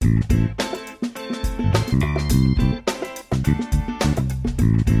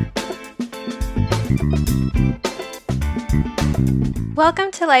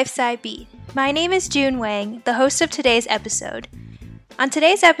Welcome to Lifeside Beat. My name is June Wang, the host of today's episode. On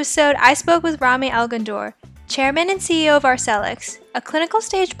today's episode, I spoke with Rami Elghandour, Chairman and CEO of Arcellx, a clinical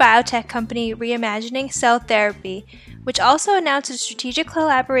stage biotech company reimagining cell therapy, which also announced a strategic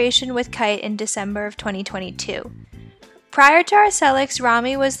collaboration with Kite in December of 2022. Prior to Arcellx,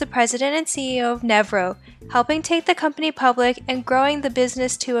 Rami was the president and CEO of Nevro, helping take the company public and growing the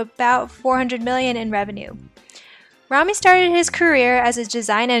business to about $400 million in revenue. Rami started his career as a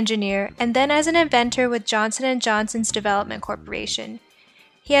design engineer and then as an inventor with Johnson & Johnson's Development Corporation.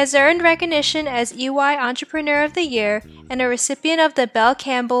 He has earned recognition as EY Entrepreneur of the Year and a recipient of the Bell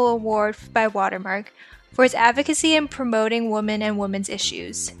Campbell Award by Watermark for his advocacy in promoting women and women's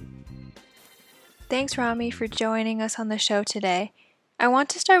issues. Thanks, Rami, for joining us on the show today. I want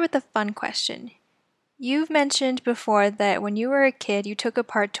to start with a fun question. You've mentioned before that when you were a kid, you took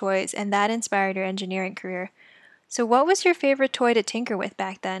apart toys and that inspired your engineering career. So what was your favorite toy to tinker with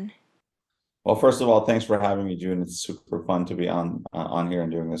back then? Well, first of all, thanks for having me, June. It's super fun to be on here and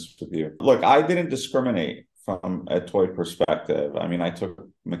doing this with you. Look, I didn't discriminate from a toy perspective. I mean, I took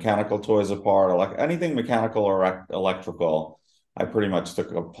mechanical toys apart, like anything mechanical or electrical, I pretty much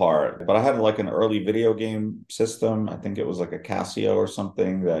took apart. But I had like an early video game system. I think it was like a Casio or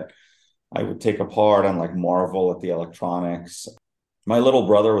something that I would take apart and like marvel at the electronics. My little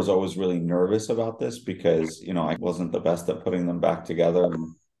brother was always really nervous about this because, I wasn't the best at putting them back together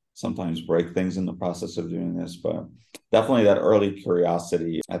and sometimes break things in the process of doing this. But definitely that early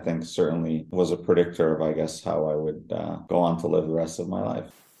curiosity, I think, certainly was a predictor of, I guess, how I would go on to live the rest of my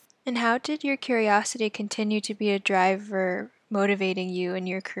life. And how did your curiosity continue to be a driver motivating you in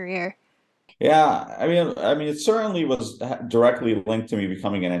your career? Yeah, I mean, it certainly was directly linked to me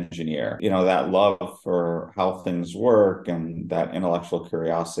becoming an engineer. That love for how things work and that intellectual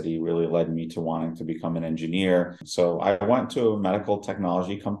curiosity really led me to wanting to become an engineer. So I went to a medical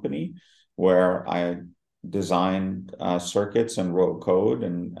technology company where I designed circuits and wrote code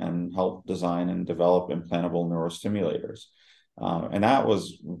and helped design and develop implantable neurostimulators. And that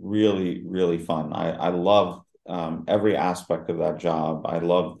was really, really fun. I loved every aspect of that job. I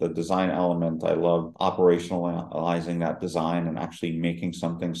love the design element. I love operationalizing that design and actually making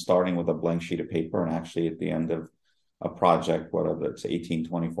something starting with a blank sheet of paper and actually at the end of a project, whether it's 18,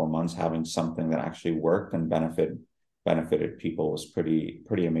 24 months, having something that actually worked and benefited people was pretty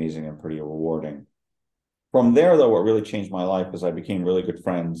amazing and pretty rewarding. From there, though, what really changed my life is I became really good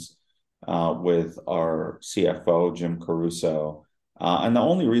friends with our CFO, Jim Caruso. And the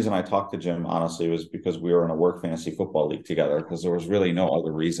only reason I talked to Jim, honestly, was because we were in a work fantasy football league together, because there was really no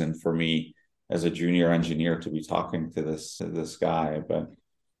other reason for me as a junior engineer to be talking to this guy. But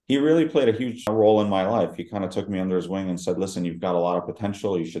he really played a huge role in my life. He kind of took me under his wing and said, listen, you've got a lot of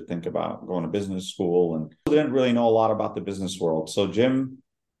potential. You should think about going to business school. And I didn't really know a lot about the business world. So Jim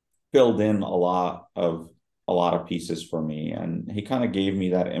filled in a lot of pieces for me. And he kind of gave me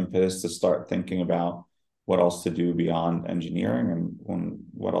that impetus to start thinking about what else to do beyond engineering and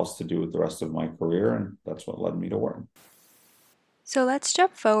what else to do with the rest of my career. And that's what led me to Wharton. So let's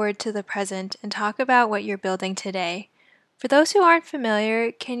jump forward to the present and talk about what you're building today. For those who aren't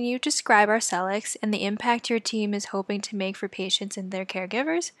familiar, can you describe Arcellx and the impact your team is hoping to make for patients and their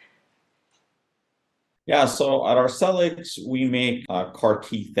caregivers? Yeah, so at Arcellx, we make CAR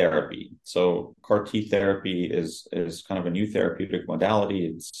T therapy. So CAR T therapy is kind of a new therapeutic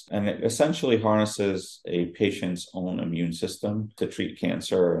modality. And it essentially harnesses a patient's own immune system to treat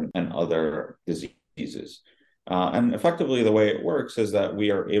cancer and other diseases. And effectively, the way it works is that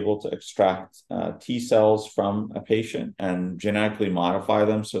we are able to extract T cells from a patient and genetically modify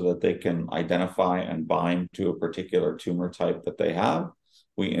them so that they can identify and bind to a particular tumor type that they have.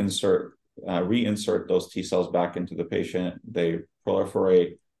 We reinsert those T cells back into the patient. They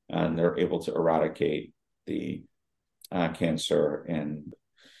proliferate and they're able to eradicate the cancer. And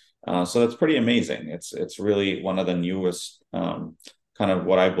so that's pretty amazing. It's really one of the newest kind of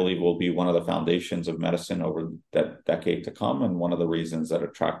what I believe will be one of the foundations of medicine over that decade to come, and one of the reasons that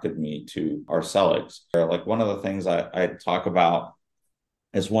attracted me to Arcellx. Like one of the things I talk about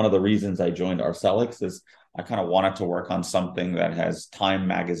as one of the reasons I joined Arcellx is I kind of wanted to work on something that has Time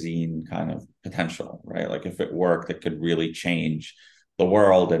magazine kind of potential, right? Like if it worked, it could really change the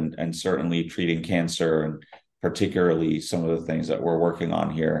world and certainly treating cancer and particularly some of the things that we're working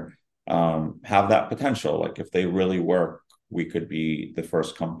on here have that potential. Like if they really work, we could be the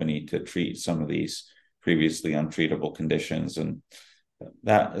first company to treat some of these previously untreatable conditions. And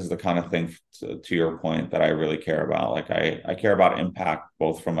that is the kind of thing, to your point, that I really care about. Like I care about impact,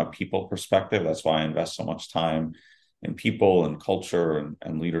 both from a people perspective. That's why I invest so much time in people and culture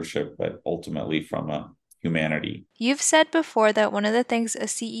and leadership, but ultimately from humanity. You've said before that one of the things a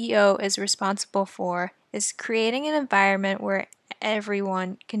CEO is responsible for is creating an environment where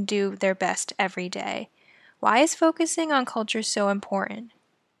everyone can do their best every day. Why is focusing on culture so important?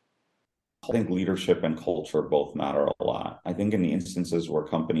 I think leadership and culture both matter a lot. I think in the instances where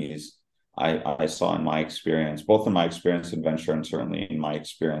companies I saw in my experience, both in my experience in venture and certainly in my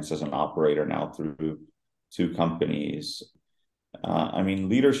experience as an operator now through two companies, I mean,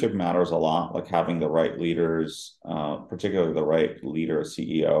 leadership matters a lot, like having the right leaders, particularly the right leader,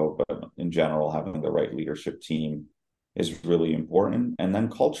 CEO, but in general, having the right leadership team is really important. And then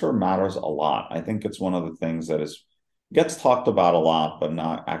culture matters a lot. I think it's one of the things that is gets talked about a lot, but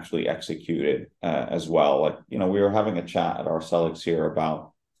not actually executed as well. Like, you know, we were having a chat at Arcellx here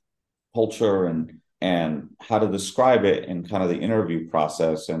about culture and how to describe it in kind of the interview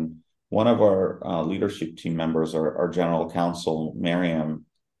process. And one of our leadership team members, our general counsel, Miriam,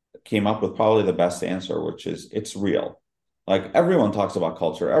 came up with probably the best answer, which is it's real. Like everyone talks about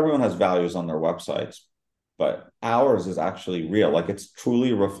culture, everyone has values on their websites, but ours is actually real. Like it's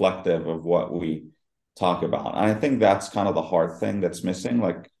truly reflective of what we talk about. And I think that's kind of the hard thing that's missing.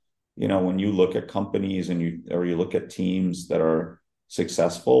 Like, you know, when you look at companies and you look at teams that are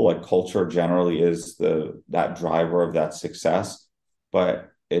successful, like culture generally is that driver of that success. But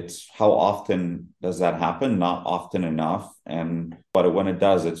it's how often does that happen? Not often enough. But when it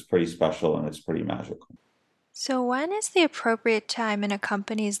does, it's pretty special and it's pretty magical. So, when is the appropriate time in a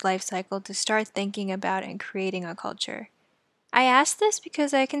company's life cycle to start thinking about and creating a culture? I ask this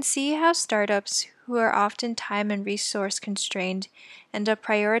because I can see how startups, who are often time and resource constrained, end up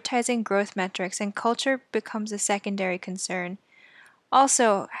prioritizing growth metrics and culture becomes a secondary concern.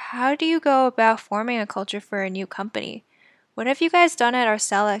 Also, how do you go about forming a culture for a new company? What have you guys done at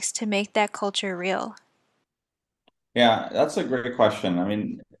Arcellx to make that culture real? Yeah, that's a great question. I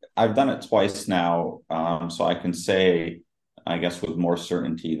mean, I've done it twice now, so I can say, I guess, with more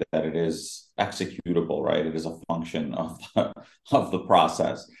certainty that it is executable, right? It is a function of of the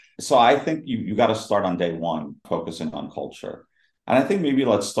process. So I think you got to start on day one, focusing on culture. And I think maybe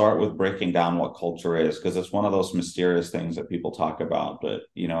let's start with breaking down what culture is, because it's one of those mysterious things that people talk about. But,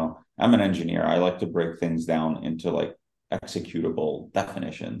 you know, I'm an engineer. I like to break things down into like executable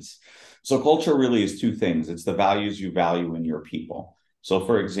definitions. So culture really is two things. It's the values you value in your people. So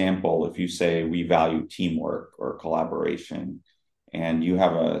for example, if you say we value teamwork or collaboration, and you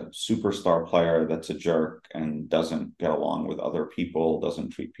have a superstar player that's a jerk and doesn't get along with other people, doesn't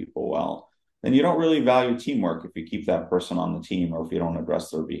treat people well, then you don't really value teamwork if you keep that person on the team or if you don't address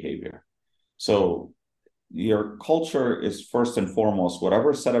their behavior. So your culture is first and foremost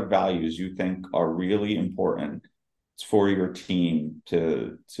whatever set of values you think are really important for your team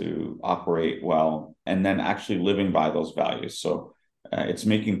to operate well, and then actually living by those values. So it's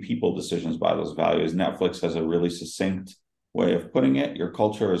making people decisions by those values. Netflix has a really succinct way of putting it. Your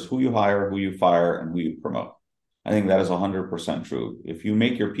culture is who you hire, who you fire, and who you promote. I think that is 100% true. If you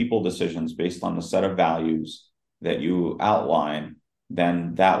make your people decisions based on the set of values that you outline,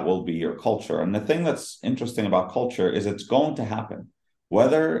 then that will be your culture. And the thing that's interesting about culture is it's going to happen.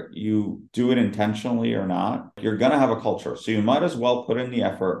 Whether you do it intentionally or not, you're going to have a culture. So you might as well put in the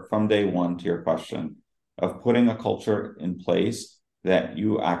effort from day one to your question of putting a culture in place that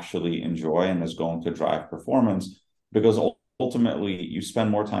you actually enjoy and is going to drive performance, because ultimately you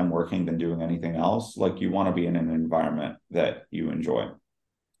spend more time working than doing anything else. Like you want to be in an environment that you enjoy.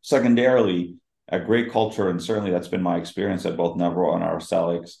 Secondarily, a great culture, and certainly that's been my experience at both Nevro and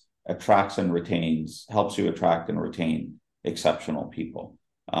Arcellx, attracts and retains, helps you attract and retain exceptional people.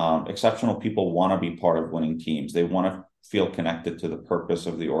 Exceptional people want to be part of winning teams. They want to feel connected to the purpose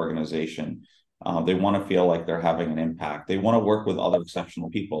of the organization. They want to feel like they're having an impact. They want to work with other exceptional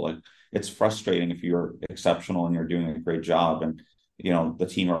people. Like it's frustrating if you're exceptional and you're doing a great job and you know the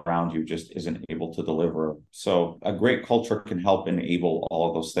team around you just isn't able to deliver. So a great culture can help enable all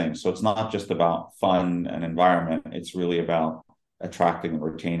of those things. So it's not just about fun and environment. It's really about attracting and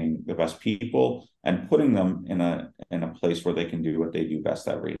retaining the best people and putting them in a place where they can do what they do best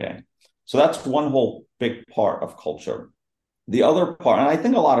every day. So that's one whole big part of culture. The other part, and I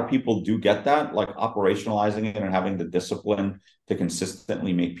think a lot of people do get that, like operationalizing it and having the discipline to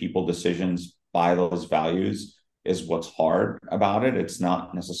consistently make people decisions by those values is what's hard about it. It's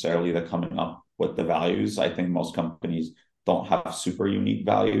not necessarily the coming up with the values. I think most companies don't have super unique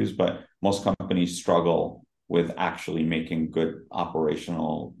values, but most companies struggle with actually making good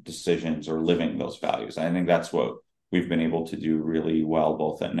operational decisions or living those values. I think that's what we've been able to do really well,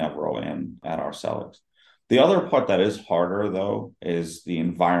 both at Nevro and at Arcellx. The other part that is harder, though, is the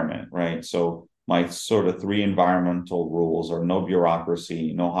environment, right? So my sort of three environmental rules are no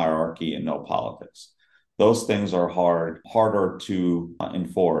bureaucracy, no hierarchy, and no politics. those things are harder to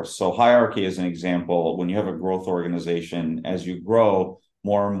enforce. So hierarchy is an example. When you have a growth organization, as you grow,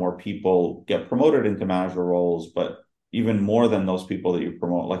 more and more people get promoted into manager roles, but even more than those people that you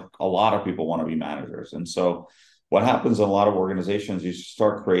promote, like a lot of people want to be managers. And so what happens in a lot of organizations, you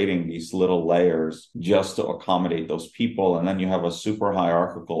start creating these little layers just to accommodate those people. And then you have a super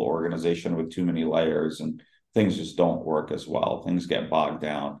hierarchical organization with too many layers, and things just don't work as well. Things get bogged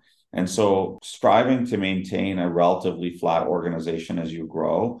down. And so striving to maintain a relatively flat organization as you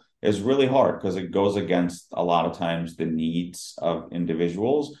grow is really hard because it goes against a lot of times the needs of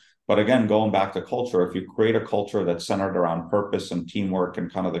individuals. But again, going back to culture, if you create a culture that's centered around purpose and teamwork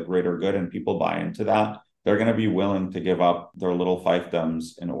and kind of the greater good, and people buy into that, they're going to be willing to give up their little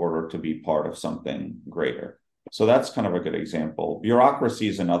fiefdoms in order to be part of something greater. So that's kind of a good example. Bureaucracy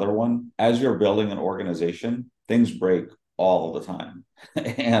is another one. As you're building an organization, things break all the time.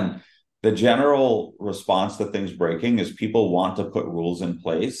 And the general response to things breaking is people want to put rules in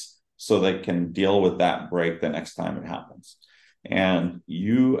place so they can deal with that break the next time it happens. And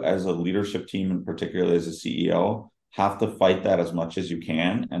you, as a leadership team, and particularly as a CEO, have to fight that as much as you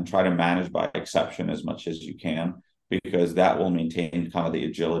can and try to manage by exception as much as you can, because that will maintain kind of the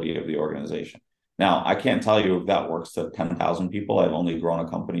agility of the organization. Now, I can't tell you if that works to 10,000 people. I've only grown a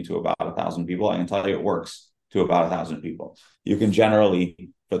company to about 1,000 people. I can tell you it works to about 1,000 people. You can generally,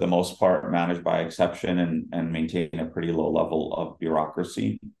 for the most part, manage by exception and maintain a pretty low level of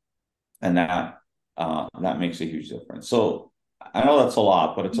bureaucracy. And that makes a huge difference. So I know that's a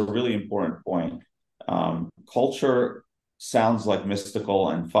lot, but it's a really important point. Culture sounds like mystical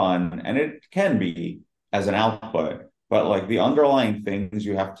and fun, and it can be as an output, but like the underlying things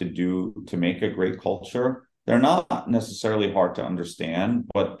you have to do to make a great culture, they're not necessarily hard to understand,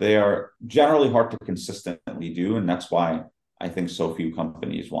 but they are generally hard to consistently do. And that's why I think so few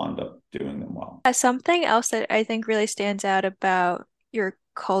companies wind up doing them well. Something else that I think really stands out about your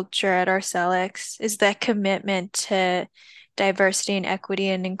culture at Arcellx is that commitment to diversity and equity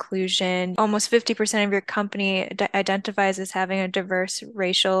and inclusion. Almost 50% of your company identifies as having a diverse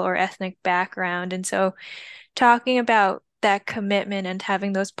racial or ethnic background. And so talking about that commitment and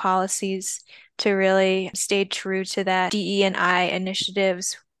having those policies to really stay true to that DE&I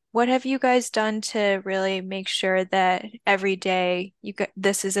initiatives, what have you guys done to really make sure that every day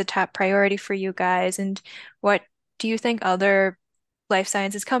this is a top priority for you guys? And what do you think other life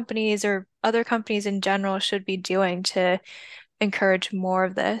sciences companies or other companies in general should be doing to encourage more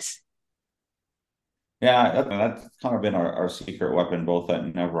of this? Yeah, that's kind of been our secret weapon, both at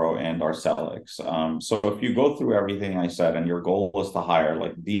Nevro and Arcellx. So if you go through everything I said, and your goal is to hire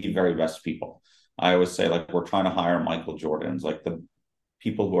like the very best people, I always say like we're trying to hire Michael Jordans, like the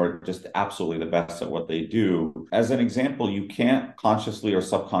people who are just absolutely the best at what they do. As an example, you can't consciously or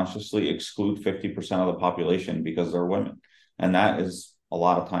subconsciously exclude 50% of the population because they're women. And that is a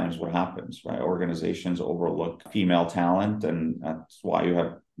lot of times what happens, right? Organizations overlook female talent, and that's why you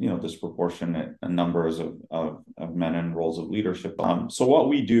have disproportionate numbers of men in roles of leadership. So what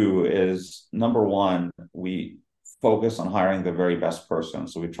we do is, number one, we focus on hiring the very best person.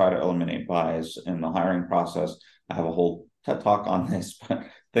 So we try to eliminate bias in the hiring process. I have a whole TED talk on this, but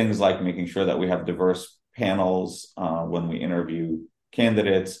things like making sure that we have diverse panels when we interview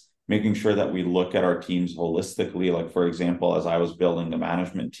candidates, making sure that we look at our teams holistically. Like, for example, as I was building the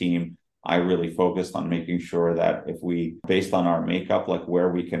management team, I really focused on making sure that if we, based on our makeup, like where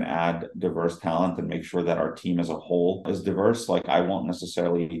we can add diverse talent and make sure that our team as a whole is diverse. Like I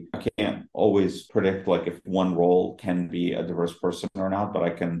can't always predict like if one role can be a diverse person or not, but I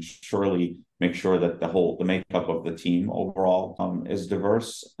can surely make sure that the makeup of the team overall is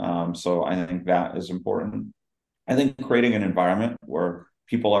diverse. So I think that is important. I think creating an environment where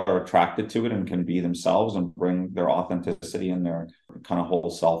people are attracted to it and can be themselves and bring their authenticity and their kind of whole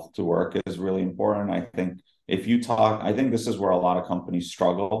self to work is really important. I think I think this is where a lot of companies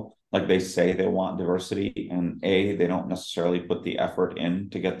struggle. Like they say they want diversity, and they don't necessarily put the effort in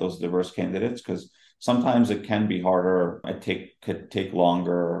to get those diverse candidates, because sometimes it can be harder. Could take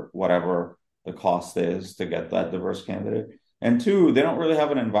longer, whatever the cost is to get that diverse candidate. And two, they don't really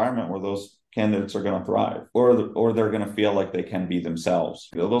have an environment where those candidates are going to thrive, or they're going to feel like they can be themselves.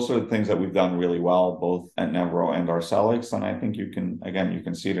 Those are the things that we've done really well, both at Nevro and Arcellx. And I think you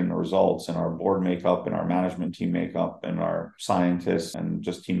can see it in the results in our board makeup, in our management team makeup, and our scientists and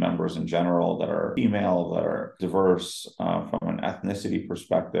just team members in general that are female, that are diverse from an ethnicity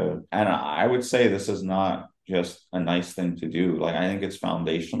perspective. And I would say this is not just a nice thing to do. Like I think it's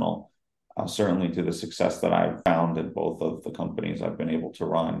foundational, certainly to the success that I've found at both of the companies I've been able to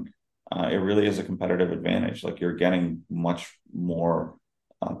run. It really is a competitive advantage. Like you're getting much more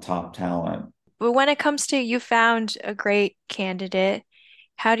top talent But when it comes to you found a great candidate,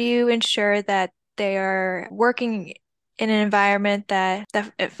 how do you ensure that they are working in an environment that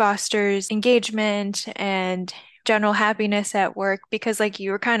it fosters engagement and general happiness at work? Because like you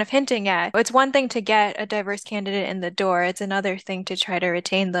were kind of hinting at, it's one thing to get a diverse candidate in the door. It's another thing to try to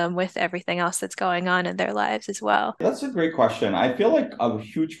retain them with everything else that's going on in their lives as well. That's a great question. I feel like a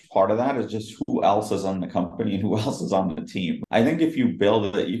huge part of that is just who else is on the company and who else is on the team. I think if you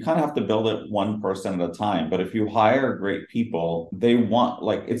build it, you kind of have to build it one person at a time. But if you hire great people, they want,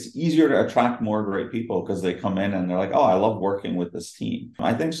 like, it's easier to attract more great people because they come in and they're like, oh, I love working with this team.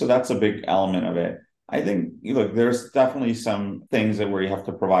 I think so. That's a big element of it. I think, look, there's definitely some things that where you have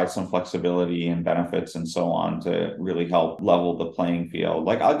to provide some flexibility and benefits and so on to really help level the playing field.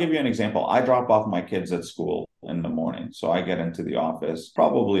 Like, I'll give you an example. I drop off my kids at school in the morning. So I get into the office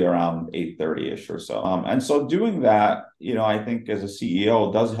probably around 8:30ish or so. And so doing that, I think as a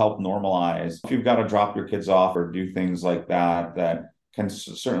CEO does help normalize. If you've got to drop your kids off or do things like that, that can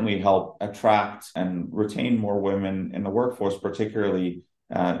certainly help attract and retain more women in the workforce, particularly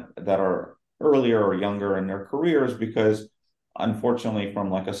that are earlier or younger in their careers, because unfortunately, from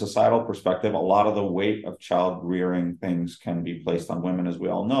like a societal perspective, a lot of the weight of child rearing things can be placed on women, as we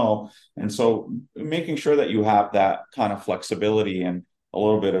all know. And so making sure that you have that kind of flexibility and a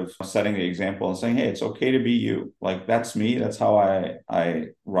little bit of setting the example and saying, hey, it's okay to be you. Like, that's me. That's how I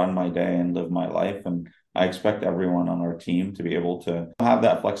run my day and live my life. And I expect everyone on our team to be able to have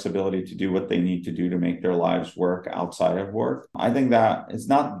that flexibility to do what they need to do to make their lives work outside of work. I think that it's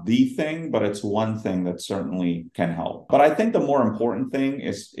not the thing, but it's one thing that certainly can help. But I think the more important thing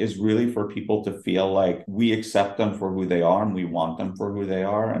is really for people to feel like we accept them for who they are and we want them for who they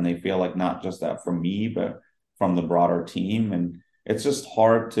are. And they feel like not just that from me, but from the broader team. And it's just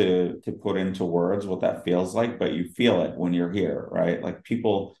hard to put into words what that feels like, but you feel it when you're here, right? Like,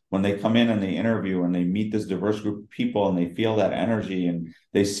 people, when they come in and they interview and they meet this diverse group of people and they feel that energy and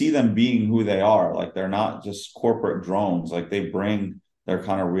they see them being who they are, like they're not just corporate drones, like they bring their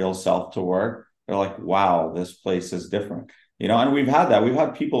kind of real self to work. They're like, wow, this place is different. And we've had that. We've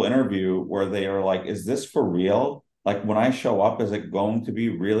had people interview where they are like, is this for real? Like, when I show up, is it going to be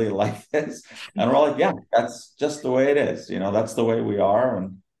really like this? And we're like, yeah, that's just the way it is. That's the way we are.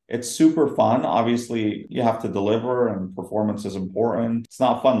 And it's super fun. Obviously, you have to deliver and performance is important. It's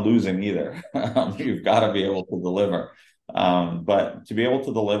not fun losing either. You've got to be able to deliver. But to be able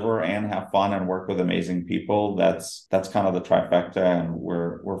to deliver and have fun and work with amazing people, that's kind of the trifecta, and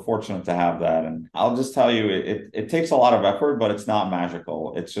we're fortunate to have that. And I'll just tell you, it takes a lot of effort, but it's not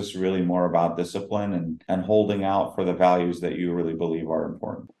magical. It's just really more about discipline and holding out for the values that you really believe are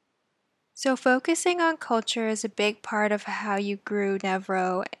important. So, focusing on culture is a big part of how you grew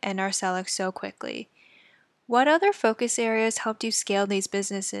Nevro and Arcellx so quickly. What other focus areas helped you scale these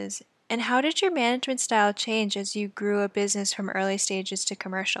businesses? And how did your management style change as you grew a business from early stages to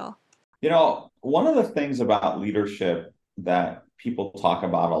commercial? One of the things about leadership that people talk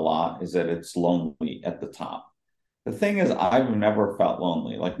about a lot is that it's lonely at the top. The thing is, I've never felt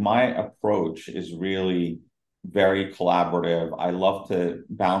lonely. Like, my approach is really very collaborative. I love to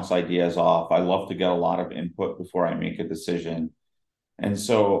bounce ideas off. I love to get a lot of input before I make a decision. And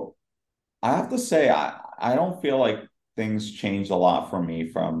so I have to say, I don't feel like things changed a lot for me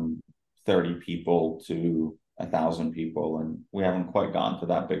from 30 people to 1,000 people. And we haven't quite gone to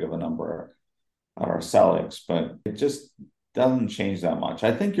that big of a number at Arcellx, but it just doesn't change that much.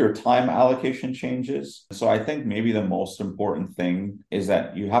 I think your time allocation changes. So I think maybe the most important thing is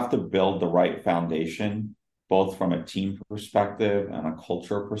that you have to build the right foundation, both from a team perspective and a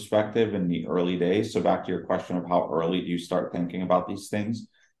culture perspective in the early days. So back to your question of how early do you start thinking about these things?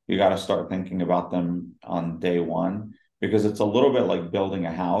 You got to start thinking about them on day one, because it's a little bit like building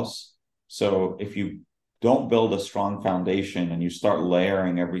a house. So if you don't build a strong foundation and you start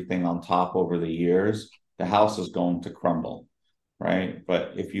layering everything on top over the years, the house is going to crumble, right?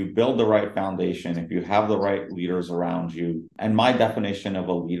 But if you build the right foundation, if you have the right leaders around you, and my definition of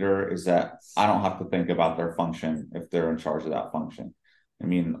a leader is that I don't have to think about their function if they're in charge of that function. I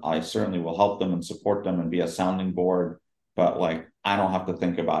mean, I certainly will help them and support them and be a sounding board, but like, I don't have to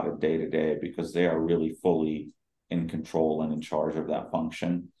think about it day to day because they are really fully in control and in charge of that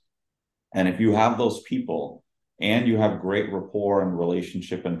function. And if you have those people and you have great rapport and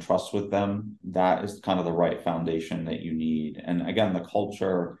relationship and trust with them, that is kind of the right foundation that you need. And again, the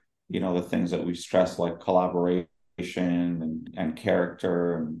culture, the things that we stress, like collaboration and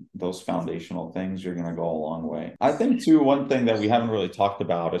character and those foundational things, you're going to go a long way. I think too, one thing that we haven't really talked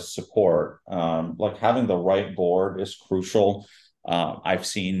about is support. Like, having the right board is crucial. I've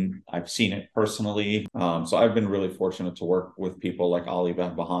seen it personally. So I've been really fortunate to work with people like Ali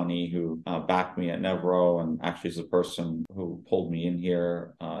Behbahani, who backed me at Nevro, and actually is the person who pulled me in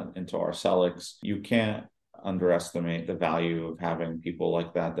here into Arcellx. You can't underestimate the value of having people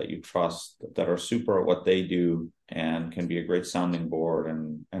like that you trust, that are super at what they do and can be a great sounding board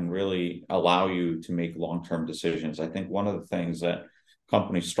and really allow you to make long-term decisions. I think one of the things that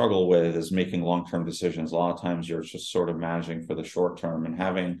companies struggle with is making long-term decisions. A lot of times you're just sort of managing for the short term, and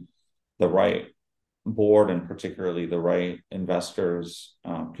having the right board and particularly the right investors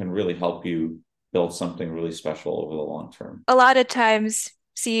can really help you build something really special over the long term. A lot of times,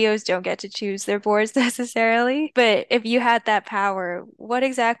 CEOs don't get to choose their boards necessarily, but if you had that power, what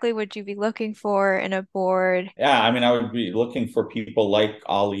exactly would you be looking for in a board? Yeah, I mean, I would be looking for people like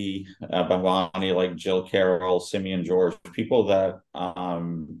Ali Behbahani, like Jill Carroll, Simeon George, people that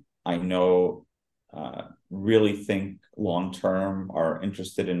I know really think long term, are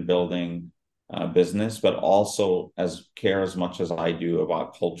interested in building business, but also care as much as I do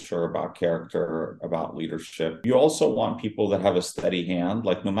about culture, about character, about leadership. You also want people that have a steady hand.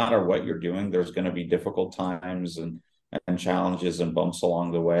 Like no matter what you're doing, there's going to be difficult times and challenges and bumps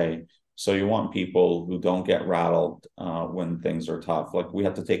along the way. So you want people who don't get rattled when things are tough. Like we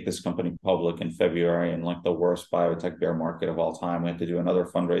had to take this company public in February in like the worst biotech bear market of all time. We had to do another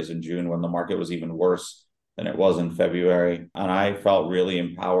fundraise in June when the market was even worse than it was in February. And I felt really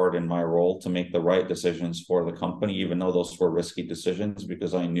empowered in my role to make the right decisions for the company, even though those were risky decisions,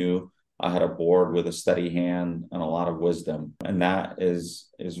 because I knew I had a board with a steady hand and a lot of wisdom. And that is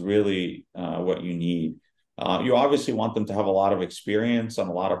really what you need. You obviously want them to have a lot of experience and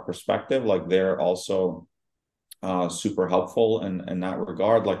a lot of perspective. Like they're also super helpful in that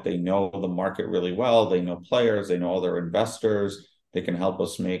regard. Like they know the market really well. They know players, they know other investors. They can help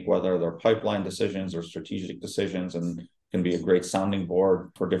us make whether they're pipeline decisions or strategic decisions, and can be a great sounding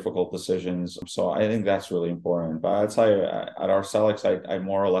board for difficult decisions. So I think that's really important. But I'd tell you, at Arcellx, I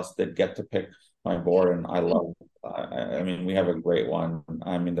more or less did get to pick my board, and I love. I mean, we have a great one.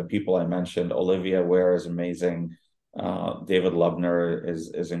 I mean, the people I mentioned, Olivia Ware is amazing. David Lubner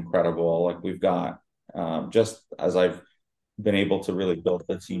is incredible. Like we've got just as I've been able to really build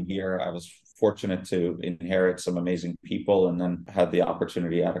the team here, I was fortunate to inherit some amazing people, and then had the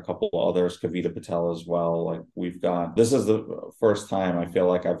opportunity at a couple others, Kavita Patel as well. Like this is the first time I feel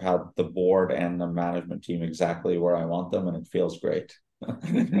like I've had the board and the management team exactly where I want them, and it feels great.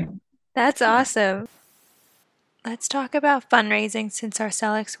 That's awesome. Let's talk about fundraising since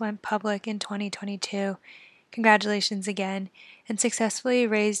Arcellx went public in 2022. Congratulations again, and successfully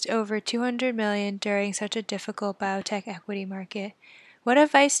raised over 200 million during such a difficult biotech equity market. What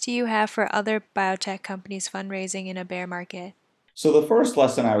advice do you have for other biotech companies fundraising in a bear market? So the first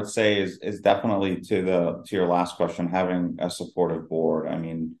lesson I would say is definitely to your last question, having a supportive board. I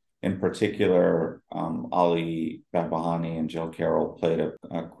mean, in particular, Ali Behbahani and Jill Carroll played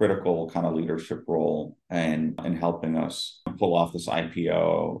a critical kind of leadership role in helping us pull off this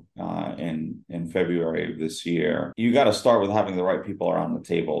IPO in February of this year. You got to start with having the right people around the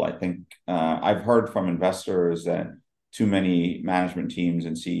table. I think I've heard from investors that too many management teams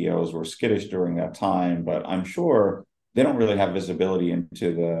and CEOs were skittish during that time, but I'm sure they don't really have visibility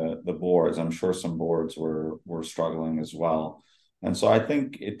into the boards. I'm sure some boards were struggling as well. And so I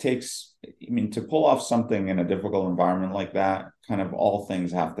think it takes, I mean, to pull off something in a difficult environment like that, kind of all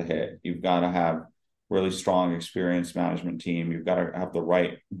things have to hit. You've got to have really strong, experienced management team. You've got to have the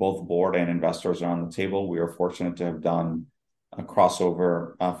right, both board and investors are on the table. We are fortunate to have done a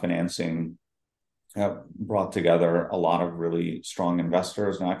crossover financing, brought together a lot of really strong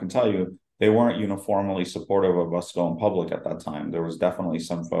investors. And I can tell you, they weren't uniformly supportive of us going public at that time. There was definitely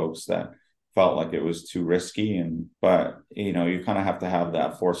some folks that felt like it was too risky, but you know, you kind of have to have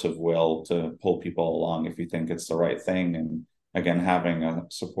that force of will to pull people along if you think it's the right thing. And again, having a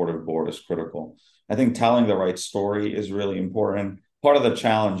supportive board is critical. I think telling the right story is really important. Part of the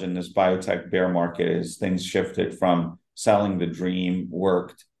challenge in this biotech bear market is things shifted from selling the dream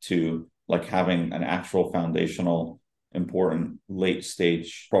worked to like having an actual foundational important late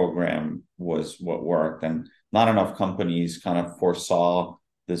stage program was what worked. And not enough companies kind of foresaw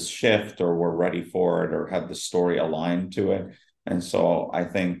this shift or were ready for it or had the story aligned to it. And so I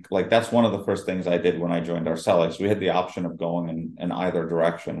think like that's one of the first things I did when I joined Arcellx. We had the option of going in either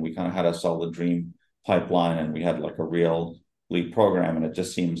direction. We kind of had to sell the dream pipeline, and we had like a real lead program. And it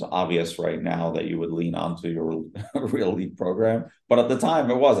just seems obvious right now that you would lean onto your real lead program. But at the time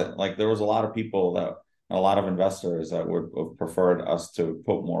it wasn't. Like there was a lot of people that, a lot of investors that would have preferred us to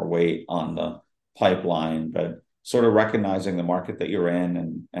put more weight on the pipeline, but sort of recognizing the market that you're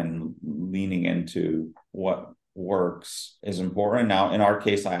in and leaning into what works is important. Now, in our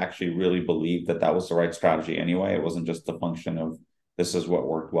case, I actually really believe that that was the right strategy anyway. It wasn't just the function of this is what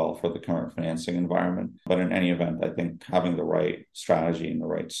worked well for the current financing environment. But in any event, I think having the right strategy and the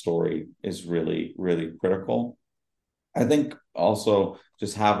right story is really, really critical. I think also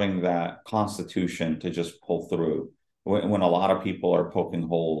just having that constitution to just pull through when a lot of people are poking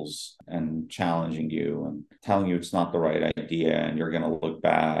holes and challenging you and telling you it's not the right idea and you're going to look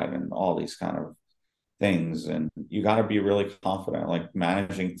bad and all these kind of things. And you got to be really confident, like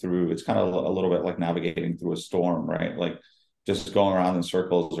managing through, it's kind of a little bit like navigating through a storm, right? Like just going around in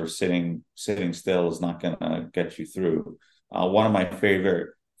circles or sitting still is not going to get you through. One of my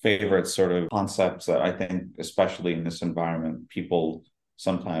favorite sort of concepts that I think, especially in this environment, people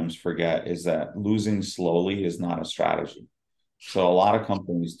sometimes forget is that losing slowly is not a strategy. So a lot of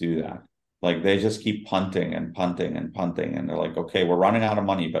companies do that. Like they just keep punting and punting and punting. And they're like, okay, we're running out of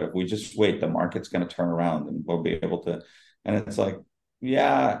money, but if we just wait, the market's going to turn around and we'll be able to. And it's like,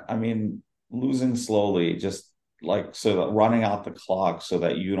 yeah, I mean, losing slowly, just like so that running out the clock so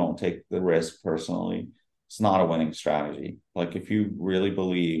that you don't take the risk personally, it's not a winning strategy. Like if you really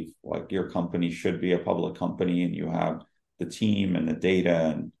believe like your company should be a public company and you have the team and the data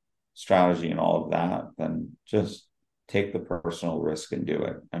and strategy and all of that, then just take the personal risk and do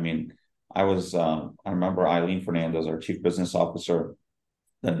it. I mean, I remember Eileen Fernandez, our chief business officer,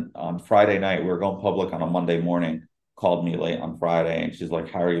 then on Friday night, we were going public on a Monday morning, called me late on Friday and she's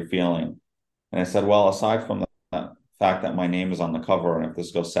like, how are you feeling? And I said, well, aside from the fact that my name is on the cover and if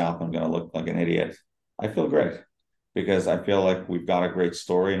this goes south, I'm going to look like an idiot, I feel great because I feel like we've got a great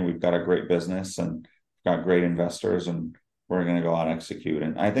story and we've got a great business and got great investors and we're going to go out and execute.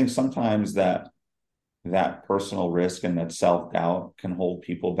 And I think sometimes that personal risk and that self-doubt can hold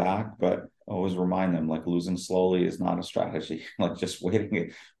people back, but always remind them like losing slowly is not a strategy. Like just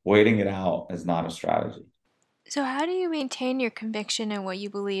waiting it out is not a strategy. So, how do you maintain your conviction in what you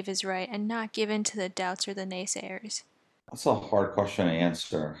believe is right and not give in to the doubts or the naysayers? That's a hard question to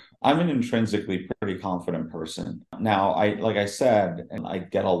answer. I'm an intrinsically pretty confident person. Now, like I said, and I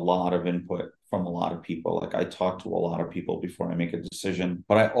get a lot of input from a lot of people. Like I talk to a lot of people before I make a decision,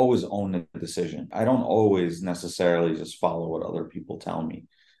 but I always own the decision. I don't always necessarily just follow what other people tell me.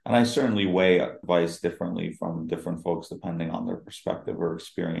 And I certainly weigh advice differently from different folks depending on their perspective or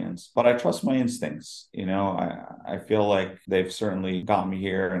experience. But I trust my instincts. You know, I feel like they've certainly got me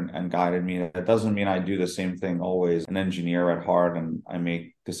here and guided me. That doesn't mean I do the same thing always. An engineer at heart, and I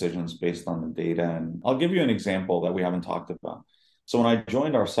make decisions based on the data. And I'll give you an example that we haven't talked about. So when I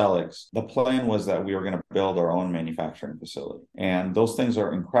joined Arcellx, the plan was that we were going to build our own manufacturing facility. And those things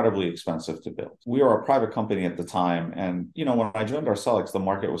are incredibly expensive to build. We were a private company at the time. And, you know, when I joined Arcellx, the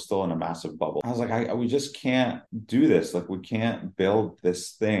market was still in a massive bubble. I was like, we just can't do this. Like we can't build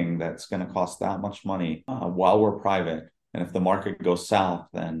this thing that's going to cost that much money while we're private. And if the market goes south,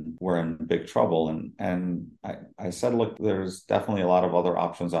 then we're in big trouble. And I said, look, there's definitely a lot of other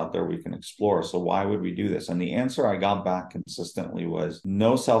options out there we can explore. So why would we do this? And the answer I got back consistently was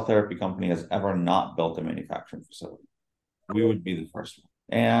no cell therapy company has ever not built a manufacturing facility. We would be the first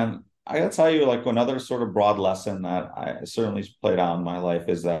one. And I gotta tell you, like another sort of broad lesson that I certainly played out in my life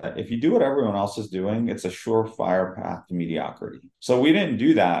is that if you do what everyone else is doing, it's a surefire path to mediocrity. So we didn't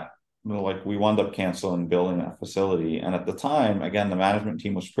do that. Like we wound up canceling building that facility. And at the time, again, the management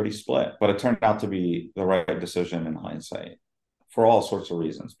team was pretty split, but it turned out to be the right decision in hindsight for all sorts of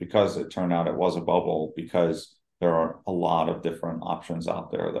reasons, because it turned out it was a bubble, because there are a lot of different options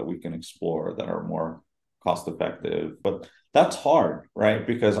out there that we can explore that are more cost effective. But that's hard, right?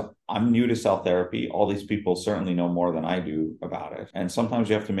 Because I'm new to cell therapy. All these people certainly know more than I do about it. And sometimes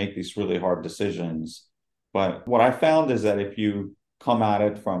you have to make these really hard decisions. But what I found is that if you come at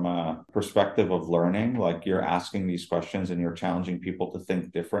it from a perspective of learning, like you're asking these questions and you're challenging people to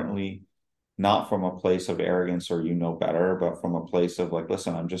think differently, not from a place of arrogance or you know better, but from a place of like,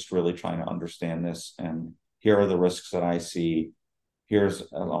 listen, I'm just really trying to understand this. And here are the risks that I see. Here's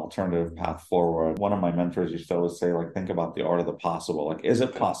an alternative path forward. One of my mentors used to always say, like, think about the art of the possible. Like, is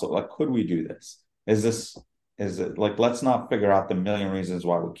it possible? Like, could we do this? Is it like, let's not figure out the million reasons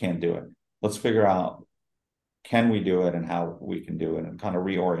why we can't do it. Let's figure out, can we do it and how we can do it, and kind of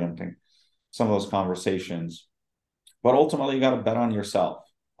reorienting some of those conversations. But ultimately, you got to bet on yourself.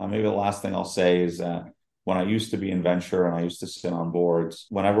 Maybe the last thing I'll say is that when I used to be in venture and I used to sit on boards,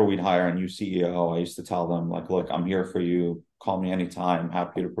 whenever we'd hire a new CEO, I used to tell them, like, look, I'm here for you. Call me anytime.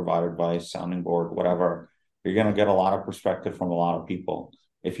 Happy to provide advice, sounding board, whatever. You're going to get a lot of perspective from a lot of people.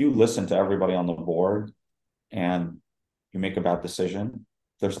 If you listen to everybody on the board and you make a bad decision,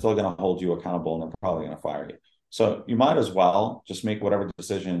 they're still going to hold you accountable and they're probably going to fire you. So you might as well just make whatever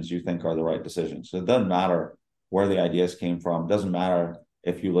decisions you think are the right decisions. So it doesn't matter where the ideas came from. It doesn't matter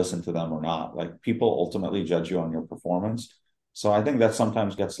if you listen to them or not. Like, people ultimately judge you on your performance. So I think that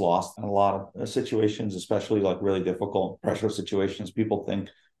sometimes gets lost in a lot of situations, especially like really difficult pressure situations. People think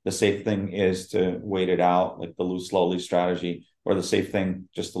the safe thing is to wait it out, like the lose slowly strategy, or the safe thing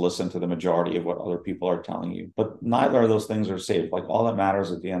just to listen to the majority of what other people are telling you. But neither of those things are safe. Like, all that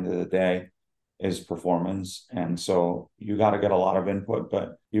matters at the end of the day is performance. And so you got to get a lot of input,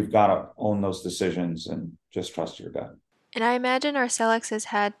 but you've got to own those decisions and just trust your gut. And I imagine Arcellx has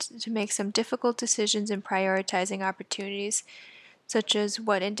had to make some difficult decisions in prioritizing opportunities, such as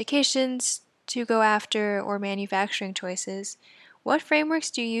what indications to go after or manufacturing choices. What frameworks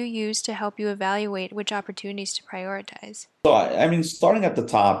do you use to help you evaluate which opportunities to prioritize? So I mean, starting at the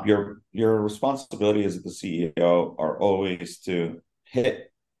top, your responsibility as the CEO are always to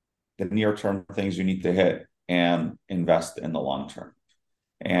hit the near-term things you need to hit and invest in the long term.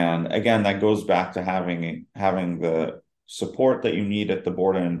 And again, that goes back to having the support that you need at the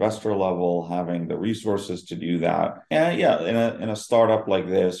board and investor level, having the resources to do that. And yeah, in a startup like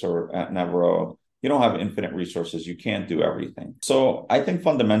this or at Nevro, you don't have infinite resources. You can't do everything. So I think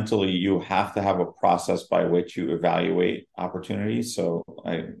fundamentally you have to have a process by which you evaluate opportunities. So,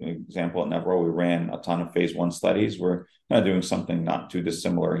 example, at Nevro, we ran a ton of phase 1 studies. We're kind of doing something not too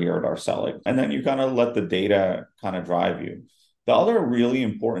dissimilar here at Arcellx. And then you kind of let the data kind of drive you. The other really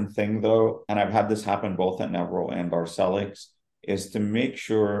important thing, though, and I've had this happen both at Nevro and Arcellx, is to make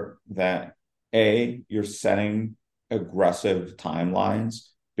sure that you're setting aggressive timelines,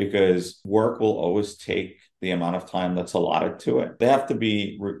 because work will always take the amount of time that's allotted to it. They have to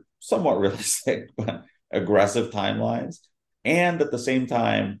be somewhat realistic, but aggressive timelines. And at the same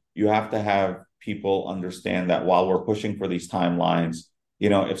time, you have to have people understand that while we're pushing for these timelines,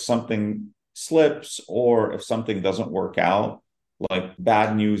 if something slips or if something doesn't work out, like,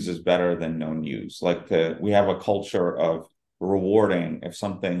 bad news is better than no news. Like, we have a culture of rewarding if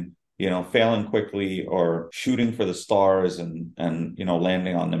something, failing quickly or shooting for the stars and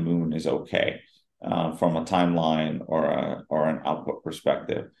landing on the moon is okay from a timeline or an output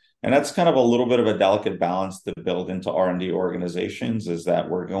perspective. And that's kind of a little bit of a delicate balance to build into R&D organizations, is that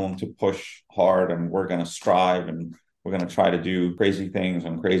we're going to push hard and we're going to strive and we're going to try to do crazy things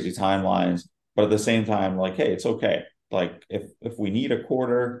on crazy timelines. But at the same time, like, hey, it's okay. Like, if we need a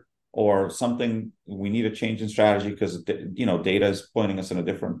quarter or something, we need a change in strategy because data is pointing us in a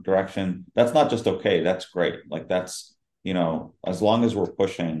different direction. That's not just okay. That's great. Like, that's, as long as we're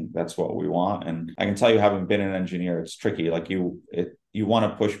pushing, that's what we want. And I can tell you, having been an engineer, it's tricky. Like, you want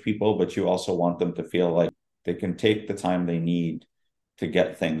to push people, but you also want them to feel like they can take the time they need to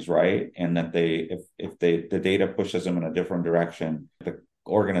get things right, and that if the data pushes them in a different direction, the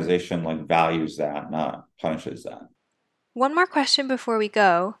organization like values that, not punishes that. One more question before we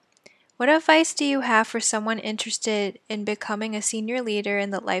go. What advice do you have for someone interested in becoming a senior leader in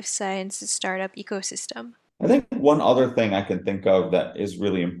the life sciences startup ecosystem? I think one other thing I can think of that is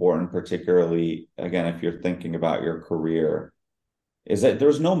really important, particularly, again, if you're thinking about your career, is that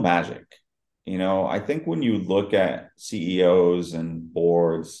there's no magic. I think when you look at CEOs and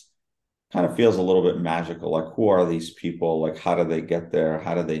boards, kind of feels a little bit magical. Like, who are these people? Like, how do they get there?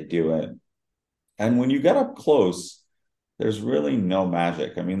 How do they do it? And when you get up close, there's really no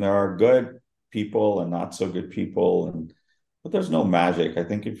magic. I mean, there are good people and not so good people, but there's no magic. I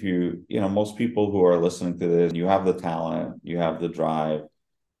think if most people who are listening to this, you have the talent, you have the drive,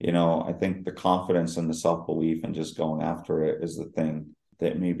 I think the confidence and the self-belief and just going after it is the thing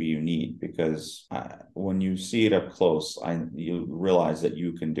that maybe you need, because when you see it up close, you realize that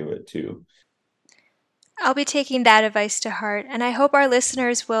you can do it too. I'll be taking that advice to heart, and I hope our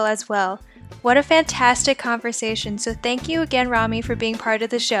listeners will as well. What a fantastic conversation. So thank you again, Rami, for being part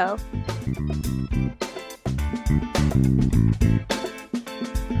of the show.